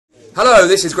Hello,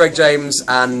 this is Greg James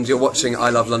and you're watching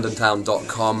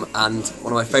ilovelondontown.com, and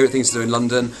one of my favourite things to do in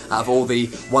London, out of all the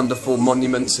wonderful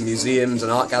monuments and museums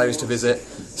and art galleries to visit,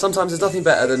 sometimes there's nothing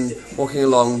better than walking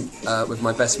along with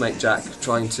my best mate Jack,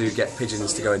 trying to get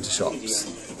pigeons to go into shops.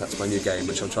 That's my new game,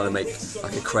 which I'm trying to make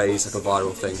like a craze, like a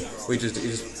viral thing. You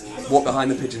just walk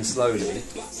behind the pigeon slowly,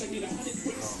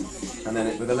 and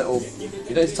then with a little,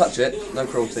 you don't need to touch it, no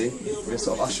cruelty, we just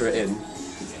sort of usher it in,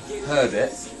 herd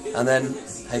it, and then,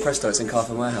 hey presto, it's in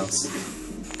Carphone Warehouse.